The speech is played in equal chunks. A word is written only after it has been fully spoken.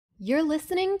You're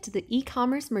listening to the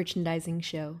E-commerce Merchandising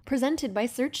Show, presented by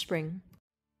SearchSpring.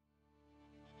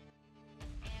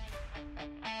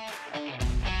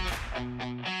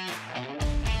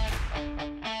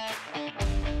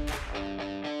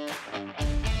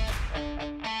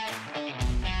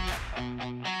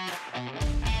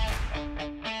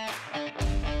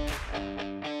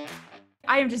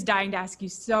 I am just dying to ask you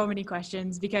so many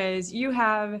questions because you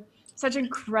have such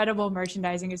incredible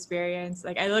merchandising experience.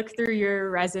 Like, I look through your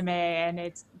resume and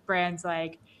it's brands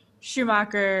like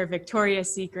Schumacher,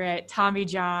 Victoria's Secret, Tommy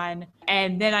John,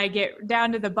 and then I get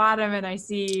down to the bottom and I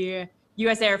see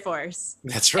US Air Force.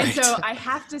 That's right. And so I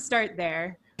have to start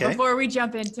there Okay. before we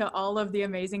jump into all of the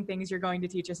amazing things you're going to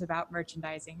teach us about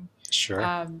merchandising.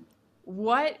 Sure.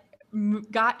 What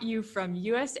got you from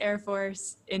US Air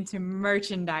Force into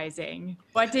merchandising?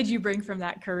 What did you bring from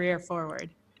that career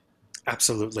forward?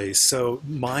 Absolutely. So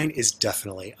mine is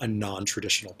definitely a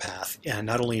non-traditional path, and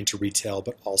not only into retail,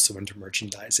 but also into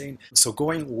merchandising. So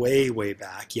going way, way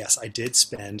back, yes, I did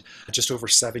spend just over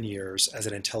 7 years as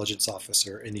an intelligence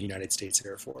officer in the United States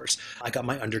Air Force. I got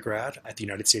my undergrad at the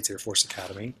United States Air Force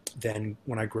Academy. Then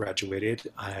when I graduated,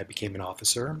 I became an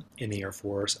officer in the Air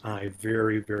Force. I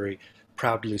very, very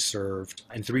proudly served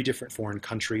in 3 different foreign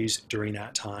countries during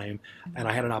that time, and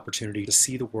I had an opportunity to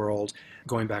see the world.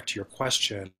 Going back to your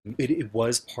question, it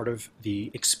was part of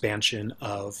the expansion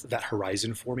of that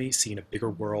horizon for me, seeing a bigger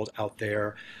world out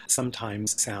there.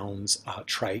 Sometimes sounds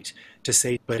trite to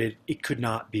say, but it could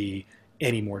not be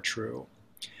any more true.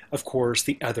 Of course,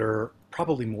 the other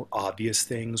probably more obvious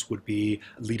things would be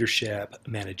leadership,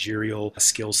 managerial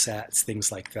skill sets,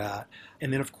 things like that.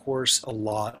 And then, of course, a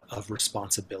lot of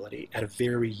responsibility at a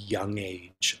very young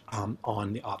age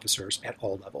on the officers at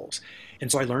all levels.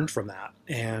 And so I learned from that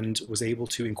and was able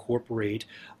to incorporate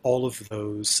all of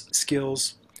those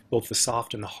skills, both the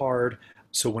soft and the hard.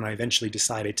 So when I eventually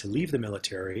decided to leave the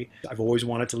military, I've always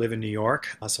wanted to live in New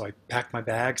York. So I packed my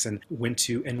bags and went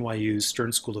to NYU's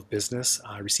Stern School of Business.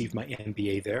 I received my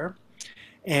MBA there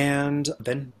and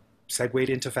then segued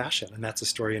into fashion. And that's a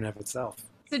story in and of itself.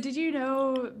 So did you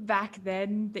know back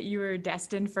then that you were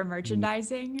destined for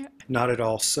merchandising? Not at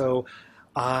all. So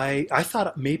I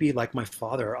thought maybe like my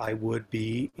father, I would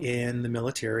be in the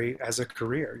military as a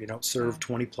career, serve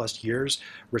 20 plus years,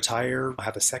 retire,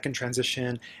 have a second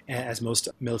transition, as most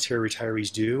military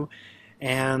retirees do,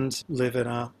 and live in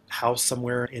a house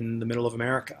somewhere in the middle of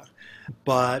America.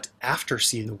 But after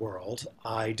seeing the world,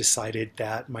 I decided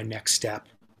that my next step,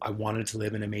 I wanted to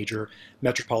live in a major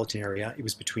metropolitan area. It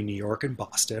was between New York and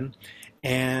Boston.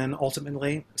 And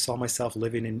ultimately saw myself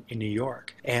living in New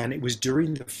York. And it was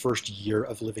during the first year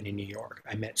of living in New York.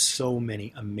 I met so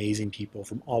many amazing people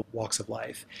from all walks of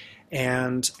life.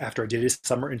 And after I did a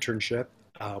summer internship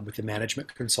with a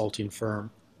management consulting firm,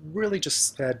 really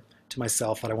just said to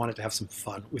myself that I wanted to have some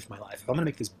fun with my life. If I'm going to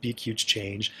make this big, huge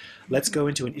change, let's go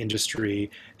into an industry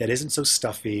that isn't so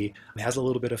stuffy, has a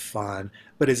little bit of fun,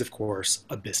 but is, of course,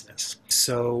 a business.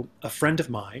 So a friend of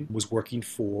mine was working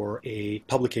for a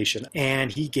publication,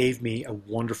 and he gave me a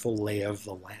wonderful lay of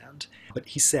the land. But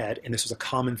he said, and this was a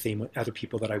common theme with other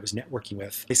people that I was networking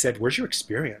with, they said, where's your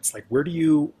experience? Like, where do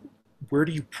you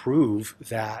prove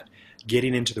that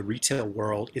getting into the retail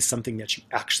world is something that you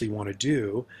actually want to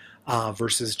do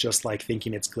versus just like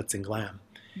thinking it's glitz and glam?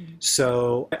 Mm-hmm.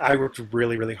 So I worked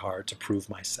really, really hard to prove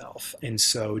myself. And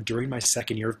so during my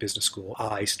second year of business school,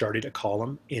 I started a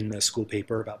column in the school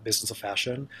paper about business of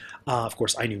fashion. Of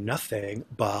course, I knew nothing,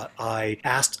 but I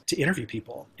asked to interview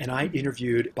people. And I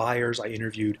interviewed buyers. I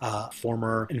interviewed a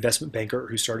former investment banker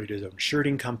who started his own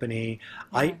shirting company.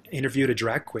 I interviewed a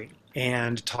drag queen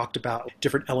and talked about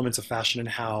different elements of fashion and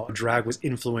how drag was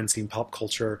influencing pop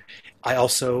culture. I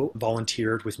also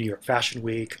volunteered with New York Fashion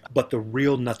Week, but the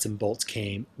real nuts and bolts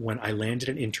came when I landed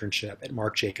an internship at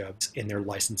Marc Jacobs in their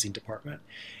licensing department.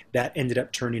 That ended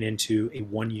up turning into a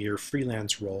 1-year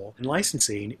freelance role. In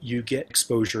licensing, you get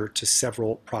exposure to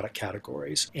several product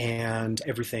categories and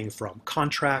everything from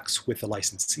contracts with the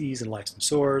licensees and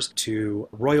licensors to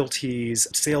royalties,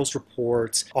 sales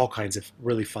reports, all kinds of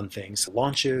really fun things,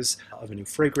 launches of a new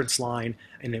fragrance line,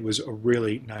 and it was a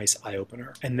really nice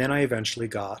eye-opener. And then I eventually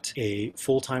got a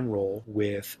full-time role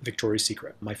with Victoria's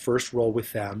Secret. My first role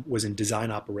with them was in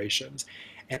design operations,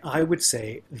 and I would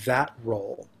say that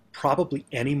role, probably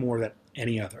any more than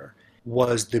any other,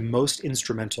 was the most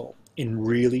instrumental in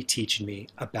really teaching me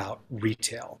about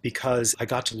retail, because I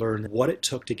got to learn what it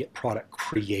took to get product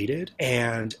created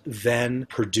and then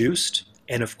produced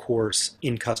and, of course,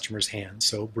 in customers' hands,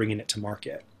 so bringing it to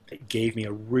market. It gave me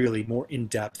a really more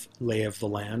in-depth lay of the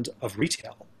land of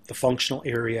retail, the functional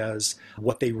areas,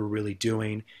 what they were really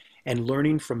doing. and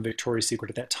learning from Victoria's Secret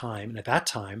at that time. And at that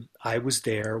time, I was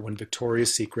there when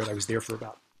Victoria's Secret, I was there for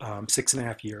about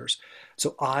 6.5 years.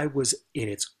 So I was in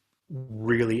its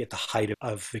really at the height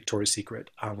of Victoria's Secret.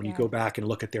 When you Yeah. go back and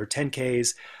look at their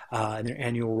 10Ks and their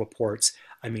annual reports,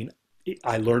 I mean,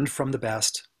 I learned from the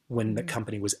best when the Mhm.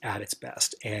 company was at its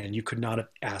best, and you could not have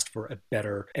asked for a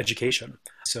better education.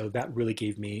 So that really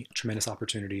gave me tremendous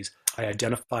opportunities. I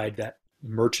identified that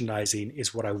merchandising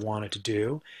is what I wanted to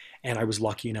do, and I was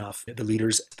lucky enough. The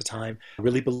leaders at the time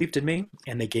really believed in me,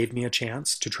 and they gave me a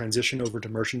chance to transition over to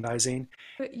merchandising.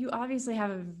 But you obviously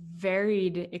have a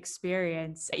varied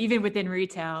experience, even within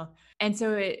retail. And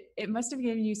so it must have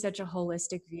given you such a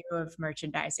holistic view of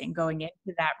merchandising going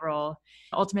into that role.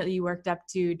 Ultimately, you worked up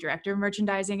to director of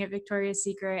merchandising at Victoria's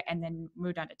Secret and then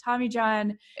moved on to Tommy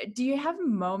John. Do you have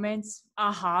moments,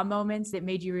 aha moments, that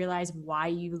made you realize why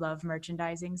you love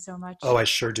merchandising so Oh, much? I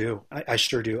sure do. I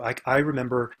sure do. I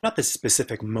remember not this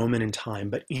specific moment in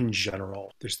time, but in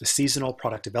general. There's the seasonal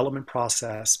product development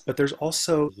process, but there's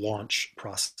also launch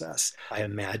process. I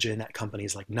imagine that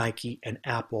companies like Nike and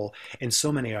Apple and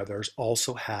so many others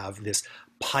also have this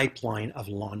pipeline of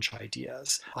launch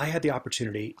ideas. I had the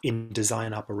opportunity in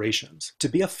design operations to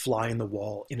be a fly in the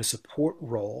wall in a support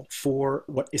role for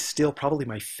what is still probably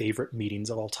my favorite meetings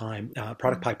of all time.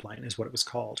 Product pipeline is what it was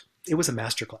called. It was a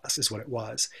masterclass, is what it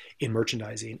was in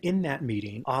merchandising. In that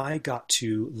meeting, I got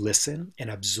to listen and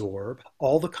absorb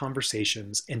all the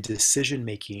conversations and decision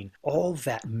making, all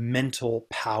that mental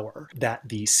power that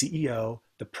the CEO,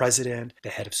 the president, the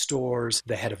head of stores,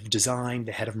 the head of design,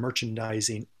 the head of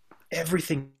merchandising,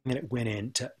 everything that it went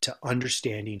into to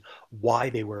understanding why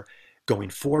they were going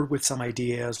forward with some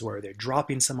ideas, where they're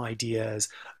dropping some ideas,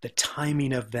 the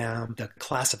timing of them, the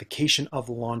classification of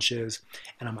launches.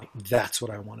 And I'm like, that's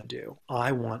what I want to do.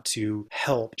 I want to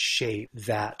help shape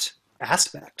that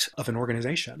aspect of an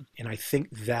organization. And I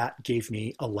think that gave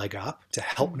me a leg up to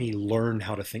help me learn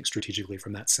how to think strategically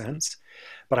from that sense.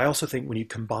 But I also think when you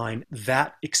combine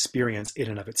that experience in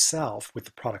and of itself with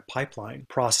the product pipeline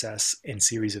process and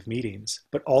series of meetings,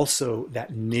 but also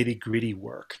that nitty gritty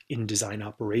work in design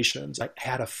operations, I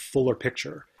had a fuller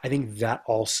picture. I think that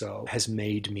also has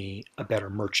made me a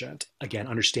better merchant. Again,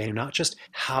 understanding not just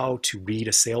how to read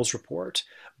a sales report,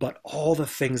 but all the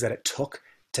things that it took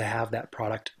to have that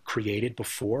product created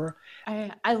before.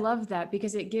 I love that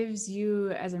because it gives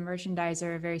you as a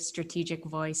merchandiser a very strategic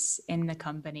voice in the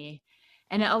company.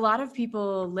 And a lot of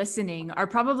people listening are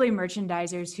probably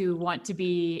merchandisers who want to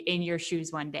be in your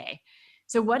shoes one day.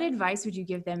 So what advice would you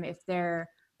give them if they're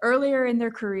earlier in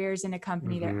their careers in a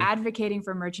company, they're Mm-hmm. advocating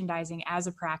for merchandising as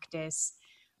a practice,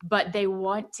 but they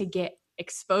want to get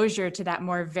exposure to that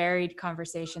more varied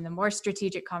conversation, the more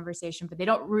strategic conversation, but they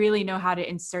don't really know how to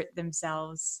insert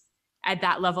themselves at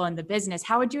that level in the business?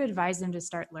 How would you advise them to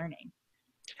start learning?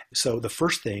 So the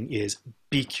first thing is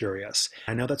be curious.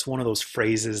 I know that's one of those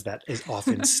phrases that is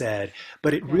often said,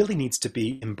 but it Yeah. really needs to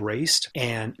be embraced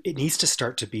and it needs to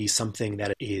start to be something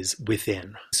that is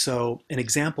within. So an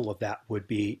example of that would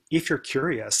be if you're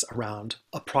curious around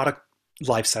a product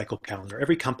life cycle calendar.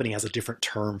 Every company has a different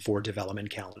term for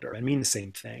development calendar. I mean the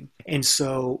same thing. And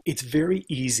so it's very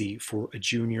easy for a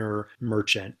junior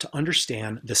merchant to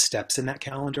understand the steps in that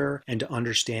calendar and to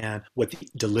understand what the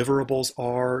deliverables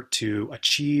are to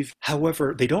achieve.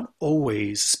 However, they don't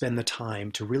always spend the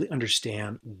time to really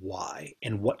understand why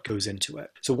and what goes into it.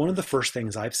 So one of the first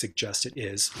things I've suggested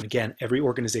is, again, every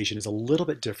organization is a little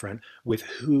bit different with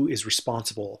who is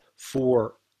responsible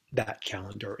for that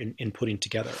calendar in putting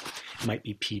together. It might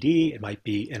be PD, it might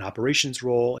be an operations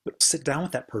role, but sit down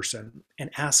with that person and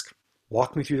ask,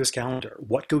 walk me through this calendar.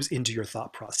 What goes into your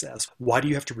thought process? Why do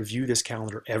you have to review this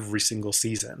calendar every single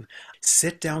season?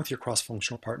 Sit down with your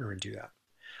cross-functional partner and do that.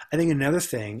 I think another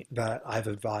thing that I've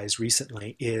advised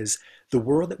recently is the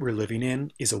world that we're living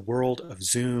in is a world of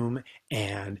Zoom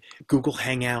and Google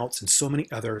Hangouts and so many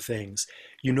other things.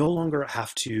 You no longer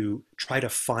have to try to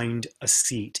find a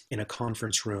seat in a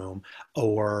conference room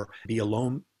or be a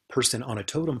lone person on a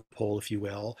totem pole, if you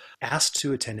will. Ask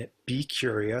to attend it, be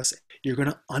curious. You're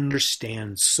going to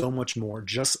understand so much more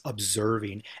just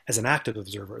observing, as an active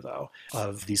observer, though,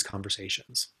 of these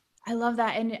conversations. I love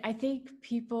that. And I think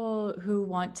people who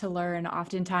want to learn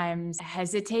oftentimes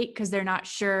hesitate because they're not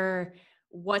sure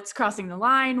what's crossing the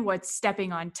line, what's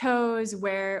stepping on toes,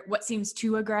 what seems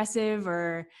too aggressive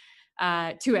or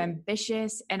too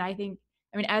ambitious. And I think,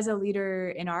 I mean, as a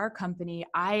leader in our company,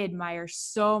 I admire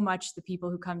so much the people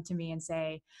who come to me and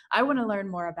say, I want to learn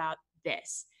more about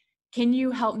this. Can you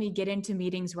help me get into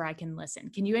meetings where I can listen?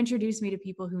 Can you introduce me to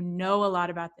people who know a lot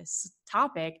about this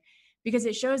topic? Because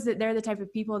it shows that they're the type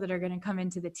of people that are going to come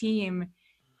into the team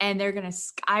and they're going to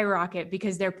skyrocket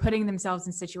because they're putting themselves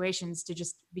in situations to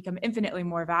just become infinitely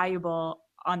more valuable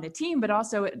on the team, but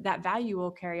also that value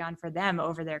will carry on for them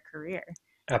over their career.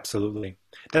 Absolutely.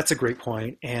 That's a great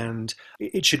point. And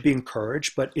it should be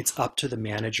encouraged, but it's up to the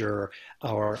manager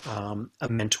or a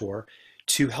mentor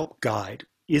to help guide.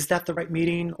 Is that the right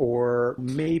meeting? Or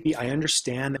maybe I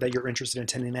understand that you're interested in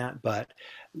attending that, but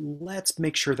let's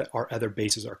make sure that our other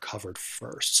bases are covered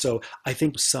first. So I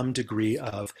think some degree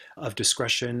of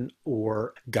discretion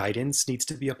or guidance needs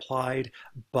to be applied,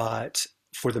 but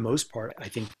for the most part, I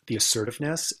think the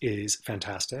assertiveness is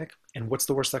fantastic. And what's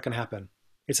the worst that can happen?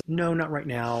 It's no, not right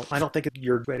now. I don't think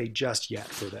you're ready just yet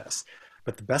for this.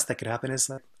 But the best that could happen is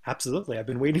like, absolutely, I've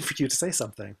been waiting for you to say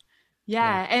something.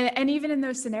 Yeah. And even in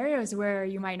those scenarios where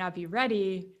you might not be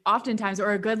ready, oftentimes,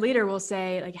 or a good leader will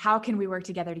say, like, how can we work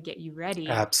together to get you ready?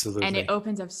 Absolutely. And it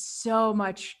opens up so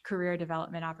much career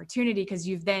development opportunity because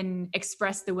you've then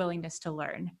expressed the willingness to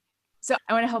learn. So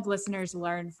I want to help listeners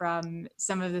learn from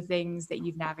some of the things that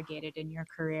you've navigated in your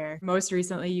career. Most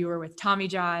recently, you were with Tommy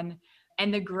John,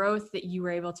 and the growth that you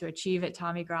were able to achieve at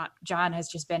Tommy John has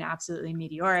just been absolutely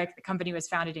meteoric. The company was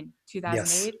founded in 2008.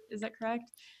 Yes. Is that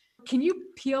correct? Can you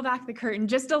peel back the curtain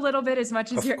just a little bit, as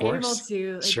much as you're able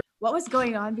to? Like, sure. What was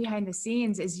going on behind the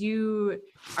scenes as you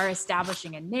are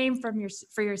establishing a name for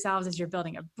yourselves, as you're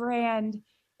building a brand?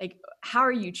 Like, how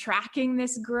are you tracking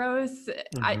this growth?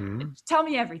 Tell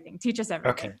me everything. Teach us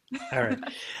everything. Okay. All right.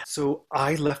 So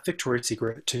I left Victoria's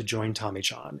Secret to join Tommy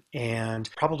John. And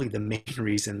probably the main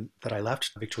reason that I left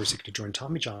Victoria's Secret to join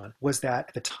Tommy John was that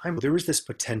at the time there was this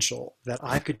potential that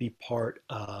I could be part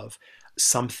of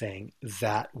something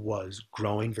that was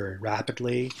growing very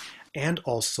rapidly and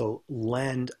also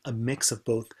lend a mix of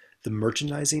both the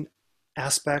merchandising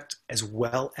aspect as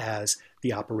well as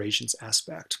the operations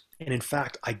aspect. And in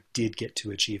fact, I did get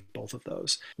to achieve both of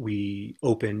those. We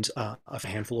opened a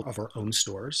handful of our own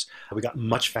stores. We got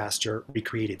much faster. We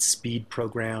created speed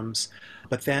programs.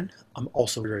 But then I'm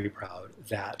also very proud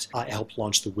that I helped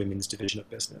launch the women's division of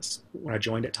business. When I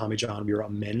joined at Tommy John, we were a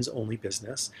men's only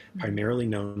business, primarily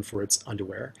known for its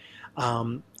underwear.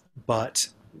 But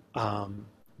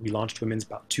we launched women's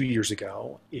about 2 years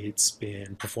ago. It's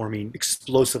been performing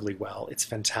explosively well. It's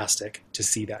fantastic to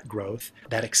see that growth,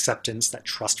 that acceptance, that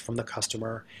trust from the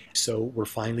customer. So we're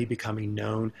finally becoming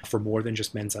known for more than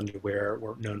just men's underwear.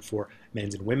 We're known for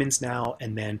men's and women's now,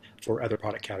 and then for other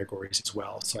product categories as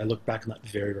well. So I look back on that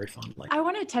very, very fondly. I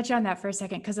want to touch on that for a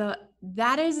second, because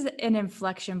that is an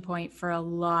inflection point for a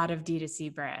lot of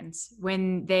D2C brands.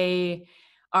 When they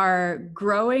are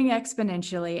growing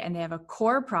exponentially and they have a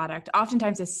core product,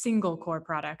 oftentimes a single core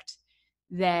product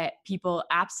that people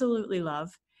absolutely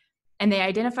love, and they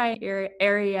identify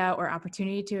area or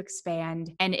opportunity to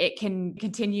expand, and it can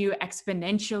continue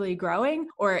exponentially growing,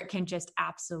 or it can just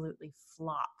absolutely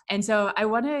flop. And so I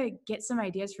want to get some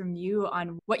ideas from you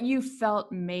on what you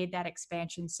felt made that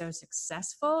expansion so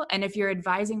successful. And if you're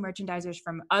advising merchandisers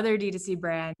from other D2C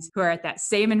brands who are at that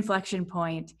same inflection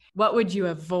point, what would you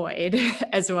avoid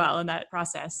as well in that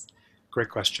process? Great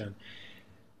question.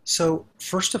 So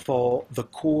first of all, the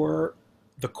core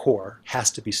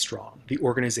has to be strong. The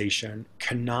organization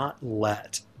cannot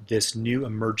let this new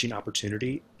emerging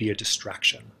opportunity be a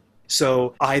distraction.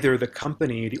 So either the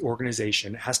company, the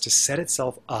organization, has to set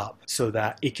itself up so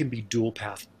that it can be dual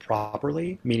path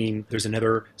properly, meaning there's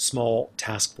another small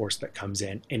task force that comes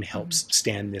in and helps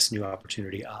stand this new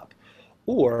opportunity up.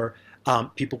 Or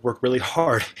people work really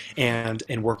hard and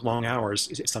work long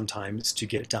hours sometimes to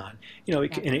get it done.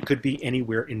 And it could be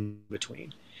anywhere in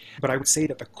between. But I would say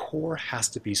that the core has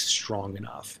to be strong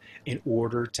enough in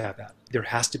order to have that. There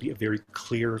has to be a very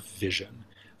clear vision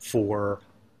for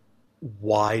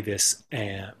why this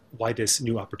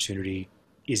new opportunity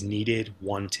is needed,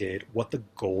 wanted, what the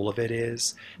goal of it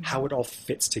is, how it all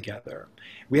fits together.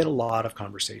 We had a lot of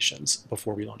conversations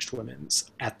before we launched women's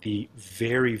at the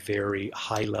very, very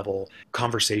high level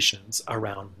conversations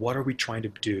around what are we trying to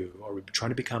do? Are we trying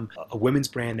to become a women's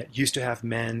brand that used to have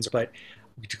men's, but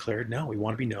we declared, no, we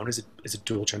want to be known as a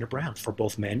dual gender brand for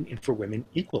both men and for women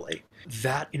equally.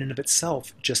 That in and of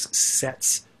itself just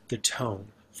sets the tone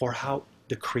for how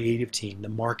the creative team, the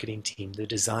marketing team, the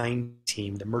design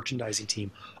team, the merchandising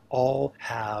team all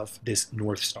have this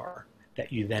North Star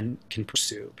that you then can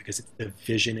pursue because the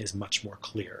vision is much more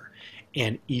clear.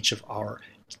 And each of our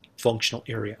functional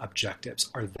area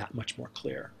objectives are that much more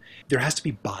clear. There has to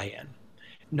be buy-in.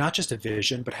 Not just a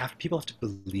vision, but people have to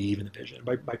believe in the vision.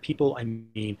 By people, I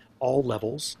mean all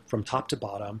levels, from top to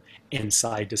bottom and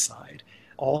side to side,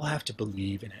 all have to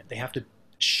believe in it. They have to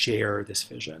share this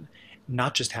vision,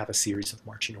 not just have a series of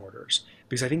marching orders.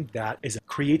 Because I think that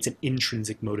creates an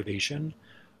intrinsic motivation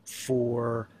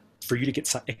for you to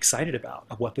get excited about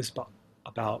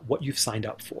about what you've signed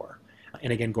up for.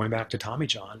 And again, going back to Tommy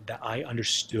John, that I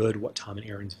understood what Tom and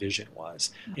Aaron's vision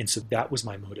was. And so that was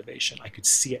my motivation. I could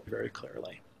see it very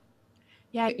clearly.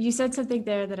 Yeah, you said something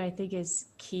there that I think is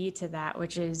key to that,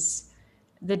 which is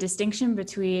the distinction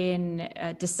between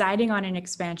deciding on an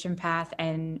expansion path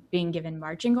and being given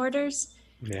marching orders,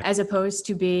 as opposed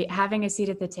to having a seat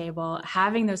at the table,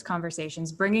 having those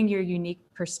conversations, bringing your unique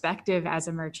perspective as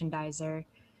a merchandiser.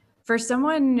 For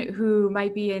someone who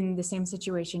might be in the same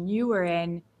situation you were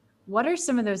in, what are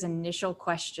some of those initial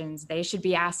questions they should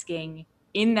be asking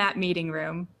in that meeting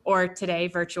room, or today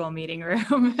virtual meeting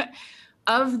room,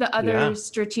 of the other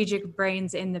strategic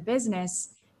brains in the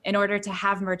business in order to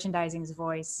have merchandising's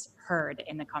voice heard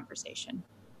in the conversation?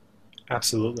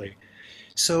 Absolutely.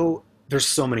 So there's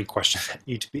so many questions that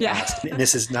need to be asked. And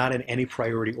this is not in any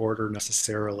priority order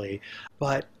necessarily,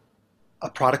 but a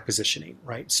product positioning,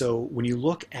 right? So when you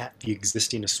look at the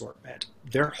existing assortment,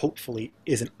 there hopefully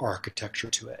is an architecture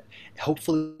to it.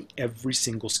 Hopefully every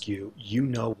single SKU, you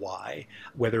know why,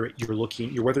 whether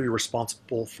you're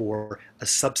responsible for a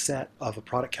subset of a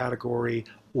product category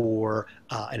or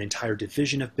an entire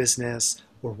division of business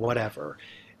or whatever,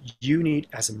 you need,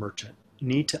 as a merchant,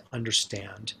 need to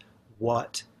understand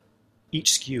what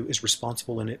each SKU is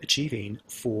responsible in achieving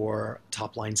for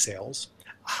top line sales,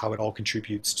 how it all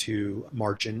contributes to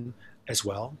margin as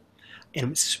well.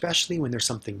 And especially when there's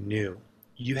something new,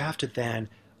 you have to then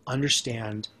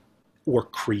understand or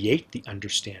create the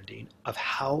understanding of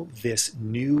how this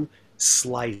new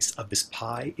slice of this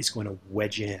pie is going to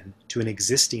wedge in to an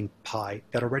existing pie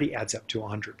that already adds up to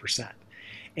 100%.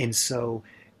 And so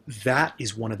that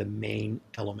is one of the main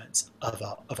elements of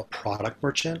a product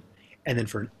merchant. And then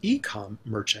for an e-com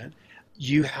merchant,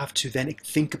 you have to then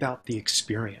think about the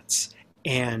experience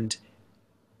and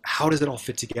how does it all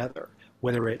fit together,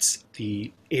 whether it's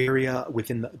the area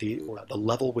within the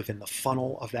level within the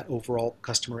funnel of that overall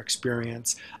customer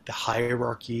experience, the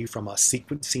hierarchy from a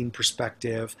sequencing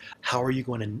perspective, how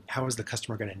is the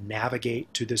customer going to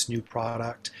navigate to this new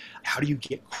product? How do you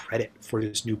get credit for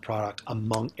this new product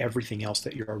among everything else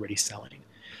that you're already selling?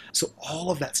 So all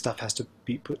of that stuff has to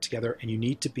be put together, and you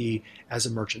need to be, as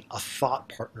a merchant, a thought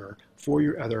partner for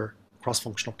your other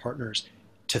cross-functional partners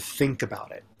to think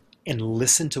about it and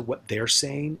listen to what they're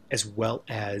saying, as well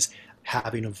as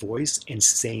having a voice and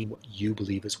saying what you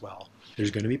believe as well.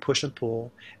 There's going to be push and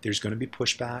pull. There's going to be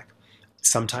pushback.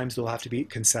 Sometimes there'll have to be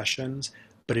concessions,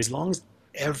 but as long as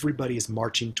everybody is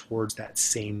marching towards that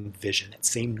same vision, that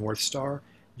same North Star,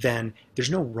 then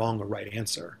there's no wrong or right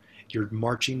answer. You're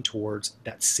marching towards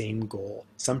that same goal.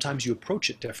 Sometimes you approach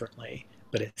it differently,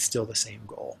 but it's still the same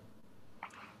goal.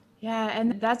 Yeah,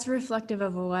 and that's reflective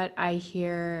of what I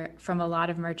hear from a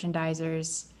lot of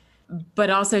merchandisers,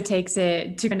 but also takes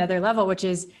it to another level, which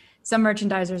is some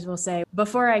merchandisers will say,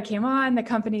 before I came on, the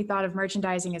company thought of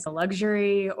merchandising as a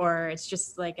luxury, or it's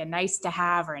just like a nice to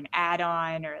have or an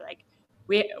add-on, or like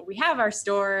we have our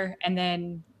store and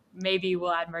then maybe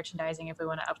we'll add merchandising if we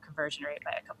want to up conversion rate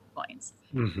by a couple points.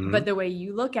 Mm-hmm. But the way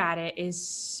you look at it is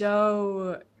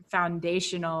so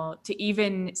foundational to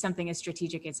even something as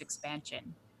strategic as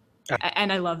expansion.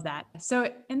 And I love that. So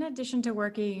in addition to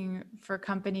working for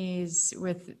companies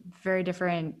with very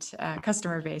different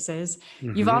customer bases,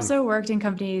 mm-hmm. you've also worked in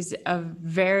companies of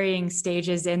varying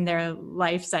stages in their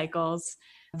life cycles,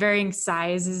 varying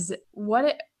sizes.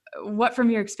 What from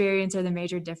your experience are the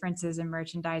major differences in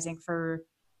merchandising for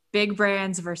big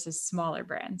brands versus smaller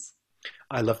brands?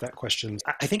 I love that question.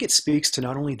 I think it speaks to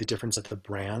not only the difference of the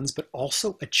brands, but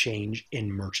also a change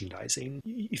in merchandising.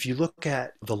 If you look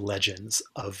at the legends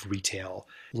of retail,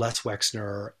 Les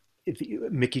Wexner,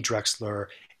 Mickey Drexler,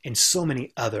 and so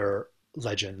many other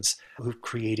legends who've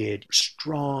created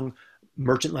strong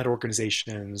merchant-led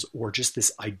organizations, or just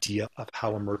this idea of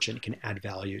how a merchant can add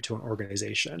value to an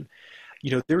organization.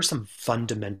 There are some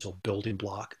fundamental building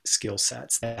block skill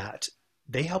sets that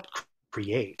they helped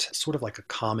create, sort of like a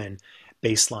common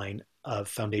baseline of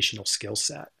foundational skill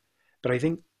set. But I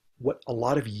think what a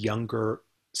lot of younger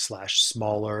 /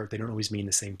 smaller, they don't always mean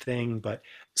the same thing, but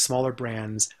smaller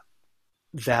brands,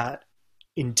 that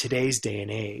in today's day and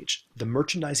age, the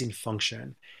merchandising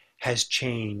function has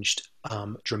changed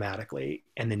dramatically,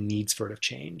 and the needs for it have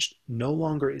changed. No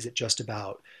longer is it just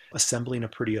about assembling a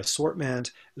pretty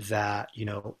assortment that,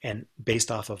 and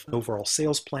based off of an overall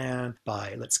sales plan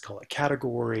by, let's call it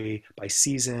category, by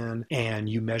season, and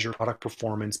you measure product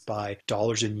performance by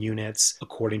dollars and units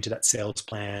according to that sales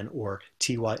plan, or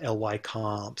TY/LY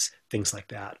comps, things like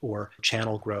that, or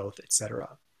channel growth,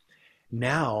 etc.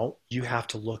 Now you have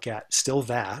to look at still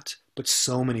that, but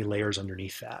so many layers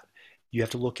underneath that. You have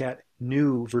to look at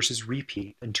new versus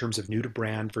repeat in terms of new to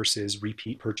brand versus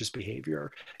repeat purchase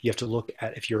behavior. You have to look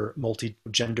at, if you're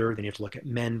multi-gender, then you have to look at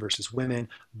men versus women,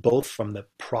 both from the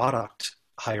product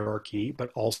hierarchy, but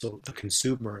also the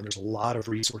consumer. And there's a lot of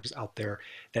resources out there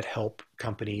that help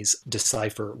companies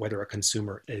decipher whether a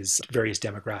consumer is various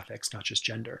demographics, not just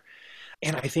gender.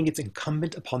 And I think it's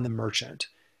incumbent upon the merchant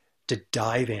to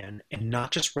dive in and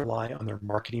not just rely on their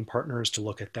marketing partners to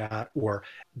look at that, or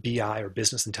BI or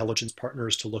business intelligence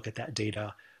partners to look at that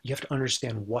data. You have to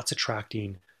understand what's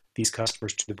attracting these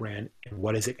customers to the brand and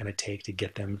what is it going to take to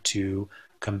get them to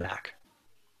come back.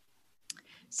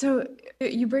 So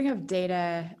you bring up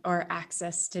data or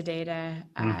access to data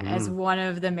as one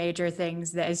of the major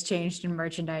things that has changed in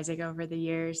merchandising over the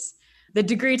years. The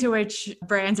degree to which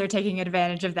brands are taking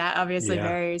advantage of that obviously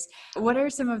varies. What are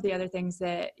some of the other things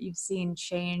that you've seen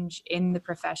change in the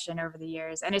profession over the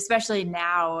years, and especially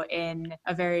now in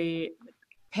a very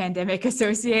pandemic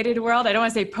associated world? I don't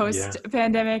want to say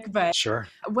post-pandemic, but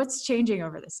what's changing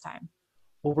over this time?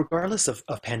 Well, regardless of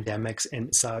pandemics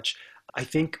and such, I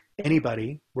think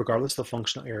anybody, regardless of the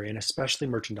functional area, and especially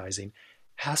merchandising,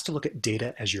 has to look at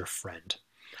data as your friend.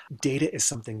 Data is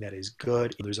something that is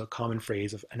good. There's a common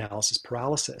phrase of analysis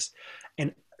paralysis.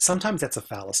 And sometimes that's a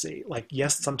fallacy. Like,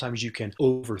 yes, sometimes you can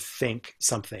overthink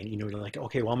something. You're like,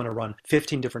 okay, well, I'm going to run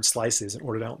 15 different slices in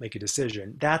order to make a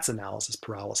decision. That's analysis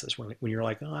paralysis when you're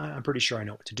like, oh, I'm pretty sure I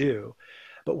know what to do.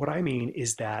 But what I mean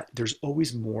is that there's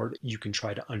always more that you can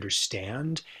try to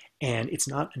understand. And it's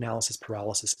not analysis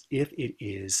paralysis if it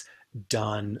is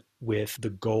done with the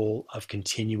goal of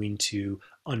continuing to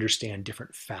understand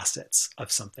different facets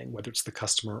of something, whether it's the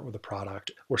customer or the product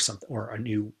or something, or a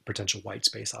new potential white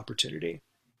space opportunity.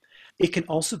 It can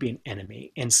also be an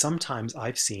enemy. And sometimes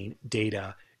I've seen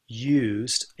data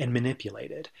used and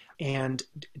manipulated. And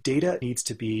data needs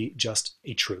to be just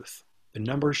a truth. The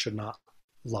numbers should not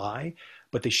lie,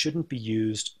 but they shouldn't be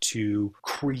used to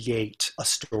create a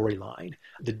storyline.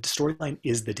 The storyline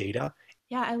is the data.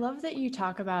 Yeah, I love that you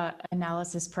talk about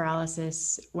analysis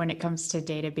paralysis when it comes to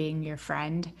data being your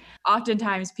friend.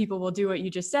 Oftentimes people will do what you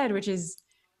just said, which is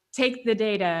take the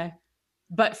data,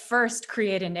 but first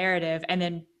create a narrative and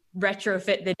then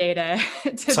retrofit the data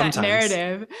to that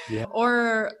narrative. Yeah.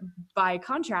 Or by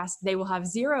contrast, they will have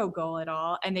zero goal at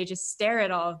all and they just stare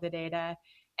at all of the data.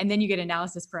 And then you get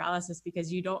analysis paralysis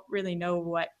because you don't really know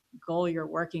what goal you're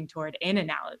working toward in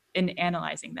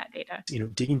analyzing that data.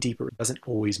 Digging deeper doesn't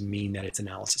always mean that it's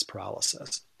analysis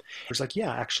paralysis. It's like,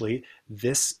 yeah, actually,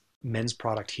 this men's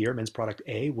product here, men's product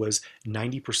A, was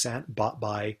 90% bought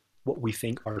by what we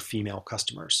think are female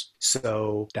customers.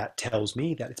 So that tells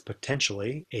me that it's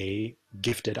potentially a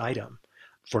gifted item.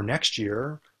 For next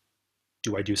year,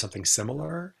 do I do something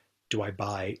similar? Do I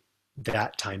buy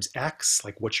that times X?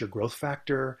 Like, what's your growth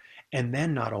factor? And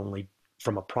then not only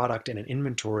from a product and an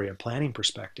inventory and planning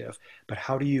perspective, but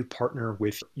how do you partner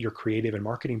with your creative and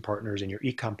marketing partners and your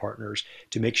e-com partners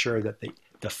to make sure that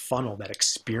the funnel, that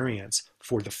experience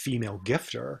for the female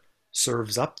gifter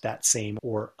serves up that same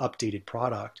or updated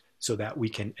product so that we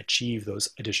can achieve those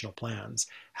additional plans?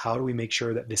 How do we make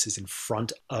sure that this is in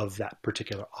front of that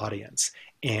particular audience?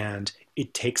 And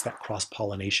it takes that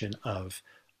cross-pollination of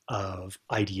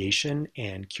ideation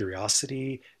and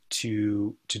curiosity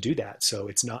to do that. So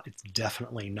it's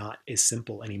definitely not as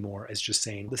simple anymore as just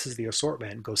saying, this is the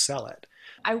assortment, go sell it.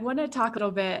 I want to talk a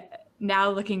little bit now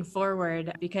looking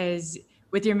forward, because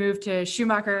with your move to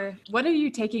Schumacher, what are you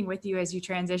taking with you as you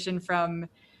transition from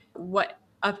what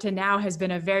up to now has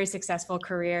been a very successful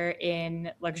career in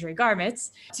luxury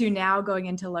garments to now going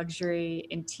into luxury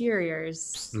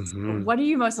interiors? Mm-hmm. What are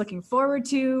you most looking forward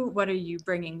to? What are you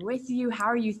bringing with you? How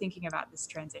are you thinking about this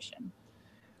transition?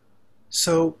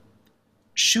 So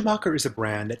Schumacher is a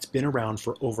brand that's been around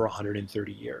for over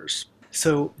 130 years.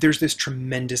 So there's this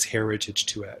tremendous heritage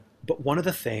to it. But one of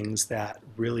the things that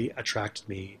really attracted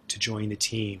me to join the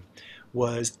team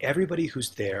was everybody who's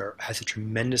there has a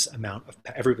tremendous amount of,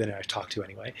 everybody I talked to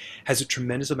anyway, has a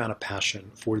tremendous amount of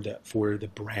passion for the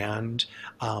brand,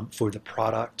 for the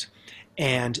product.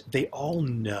 And they all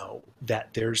know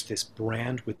that there's this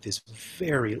brand with this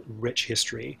very rich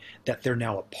history that they're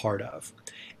now a part of.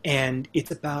 And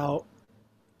it's about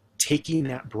taking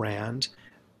that brand,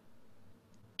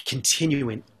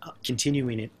 continuing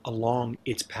it along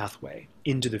its pathway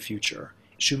into the future.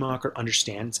 Schumacher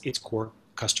understands its core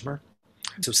customer.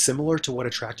 So similar to what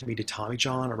attracted me to Tommy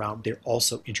John around, they're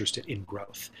also interested in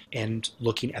growth and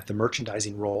looking at the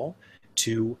merchandising role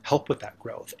to help with that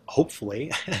growth.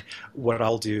 Hopefully, what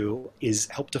I'll do is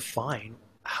help define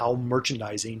how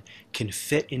merchandising can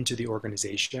fit into the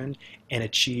organization and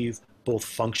achieve both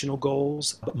functional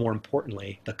goals, but more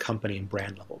importantly, the company and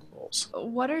brand level goals.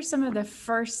 What are some of the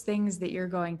first things that you're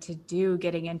going to do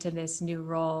getting into this new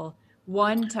role?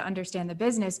 One, to understand the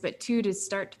business, but two, to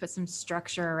start to put some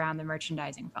structure around the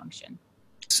merchandising function.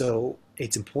 So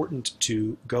it's important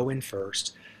to go in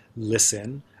first,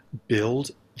 listen,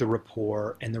 build the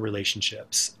rapport and the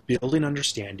relationships, build an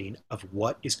understanding of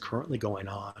what is currently going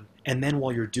on. And then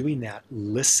while you're doing that,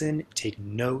 listen, take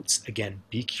notes, again,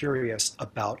 be curious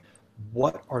about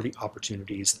what are the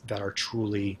opportunities that are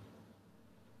truly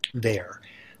there.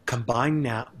 Combine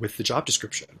that with the job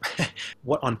description.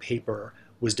 What on paper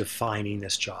was defining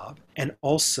this job, and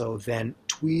also then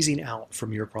tweezing out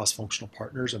from your cross-functional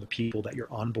partners or the people that you're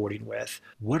onboarding with,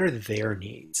 what are their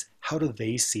needs? How do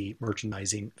they see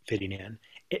merchandising fitting in?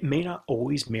 It may not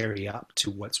always marry up to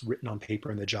what's written on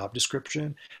paper in the job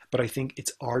description, but I think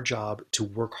it's our job to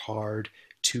work hard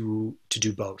to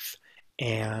do both.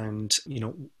 And,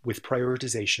 with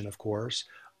prioritization, of course,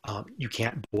 you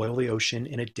can't boil the ocean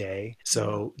in a day,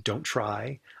 so don't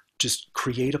try. Just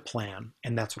create a plan,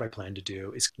 and that's what I plan to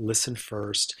do, is listen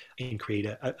first and create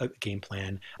a game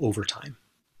plan over time.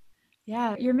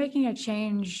 Yeah, you're making a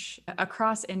change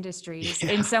across industries.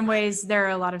 Yeah. In some ways, there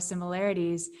are a lot of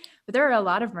similarities, but there are a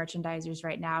lot of merchandisers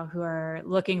right now who are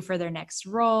looking for their next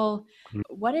role.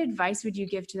 What advice would you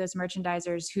give to those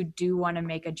merchandisers who do want to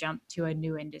make a jump to a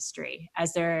new industry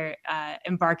as they're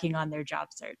embarking on their job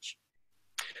search?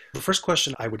 The first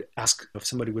question I would ask if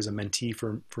somebody was a mentee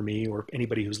for me, or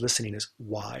anybody who's listening, is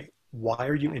why? Why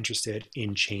are you interested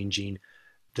in changing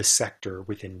the sector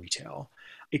within retail?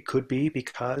 It could be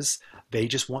because they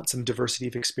just want some diversity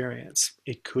of experience.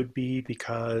 It could be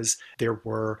because there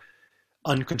were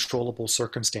uncontrollable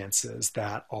circumstances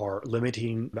that are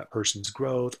limiting that person's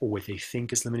growth, or what they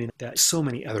think is limiting that. So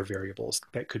many other variables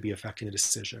that could be affecting the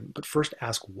decision. But first,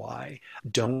 ask why.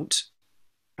 Don't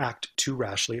act too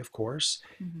rashly, of course.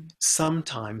 Mm-hmm.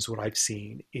 Sometimes what I've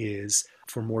seen is,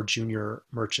 for more junior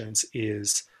merchants,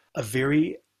 is a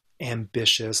very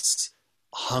ambitious,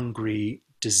 hungry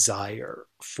desire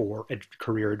for a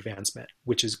career advancement,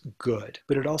 which is good,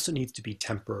 but it also needs to be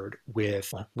tempered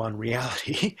with, one,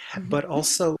 reality, but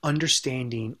also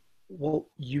understanding, well,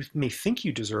 you may think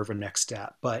you deserve a next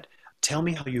step, but tell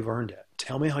me how you've earned it.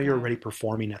 Tell me how you're already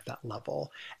performing at that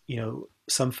level.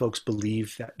 Some folks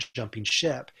believe that jumping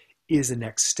ship is a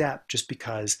next step just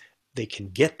because they can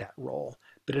get that role,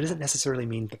 but it doesn't necessarily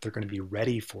mean that they're going to be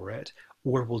ready for it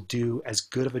or will do as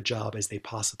good of a job as they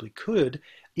possibly could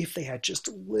if they had just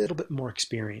a little bit more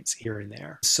experience here and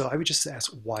there. So I would just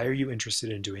ask, why are you interested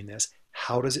in doing this?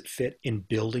 How does it fit in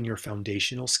building your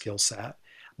foundational skill set?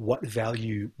 What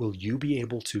value will you be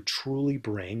able to truly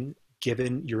bring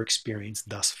given your experience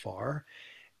thus far?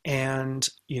 And,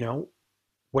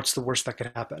 what's the worst that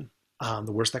could happen?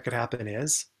 The worst that could happen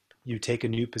is you take a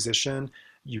new position,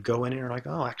 you go in and you're like,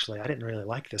 oh, actually, I didn't really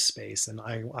like this space, and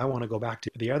I want to go back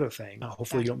to the other thing.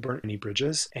 Hopefully you don't burn any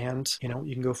bridges, and, you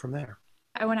can go from there.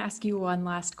 I want to ask you one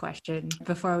last question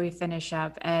before we finish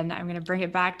up, and I'm going to bring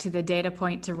it back to the data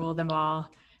point to rule them all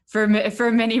for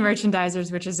many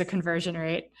merchandisers, which is a conversion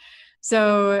rate.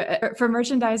 So for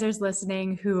merchandisers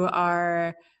listening who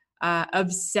are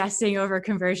obsessing over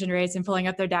conversion rates and pulling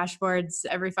up their dashboards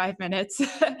every 5 minutes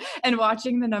and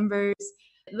watching the numbers,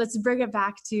 let's bring it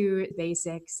back to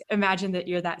basics. Imagine that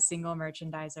you're that single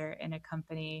merchandiser in a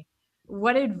company.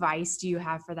 What advice do you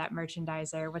have for that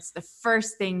merchandiser? What's the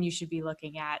first thing you should be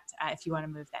looking at if you want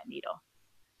to move that needle?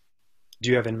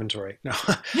 Do you have inventory? No.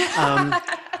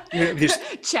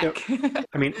 Check.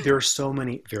 There are so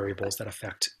many variables that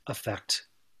affect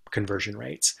conversion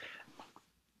rates.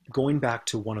 Going back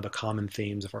to one of the common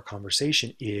themes of our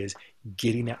conversation is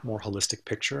getting that more holistic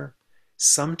picture.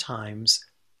 Sometimes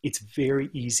it's very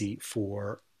easy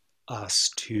for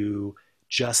us to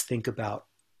just think about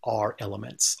our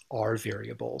elements, our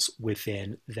variables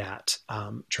within that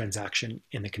transaction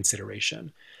in the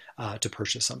consideration to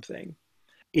purchase something.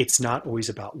 It's not always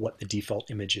about what the default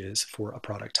image is for a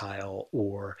product tile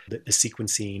or the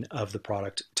sequencing of the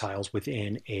product tiles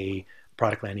within a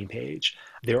product landing page.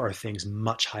 There are things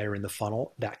much higher in the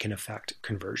funnel that can affect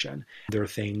conversion. There are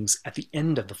things at the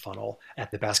end of the funnel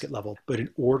at the basket level. But in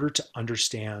order to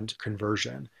understand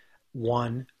conversion,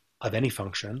 one of any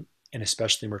function, and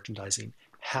especially merchandising,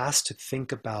 has to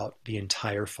think about the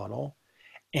entire funnel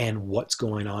and what's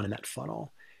going on in that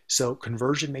funnel. So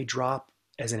conversion may drop,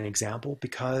 as an example,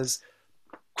 because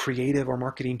creative or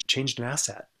marketing changed an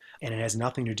asset and it has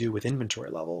nothing to do with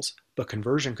inventory levels. But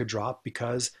conversion could drop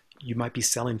because you might be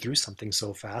selling through something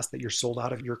so fast that you're sold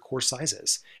out of your core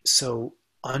sizes. So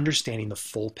understanding the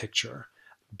full picture,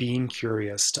 being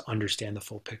curious to understand the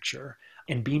full picture,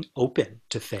 and being open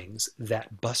to things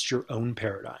that bust your own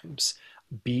paradigms.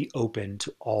 Be open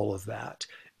to all of that.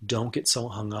 Don't get so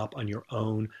hung up on your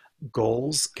own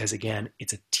goals, because again,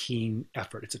 it's a team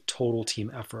effort. It's a total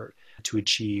team effort to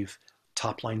achieve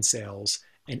top line sales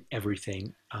and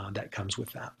everything that comes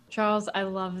with that. Charles, I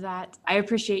love that. I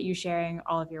appreciate you sharing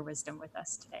all of your wisdom with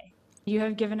us today. You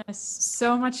have given us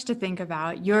so much to think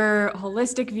about. Your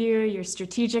holistic view, your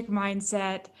strategic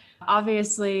mindset.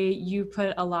 Obviously, you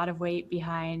put a lot of weight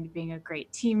behind being a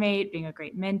great teammate, being a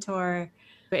great mentor.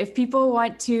 But if people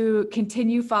want to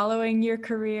continue following your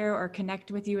career or connect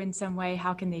with you in some way,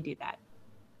 how can they do that?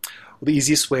 Well, the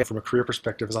easiest way from a career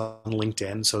perspective is on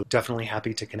LinkedIn. So definitely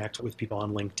happy to connect with people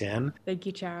on LinkedIn. Thank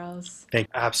you, Charles.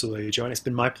 Absolutely, Joanne. It's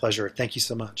been my pleasure. Thank you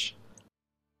so much.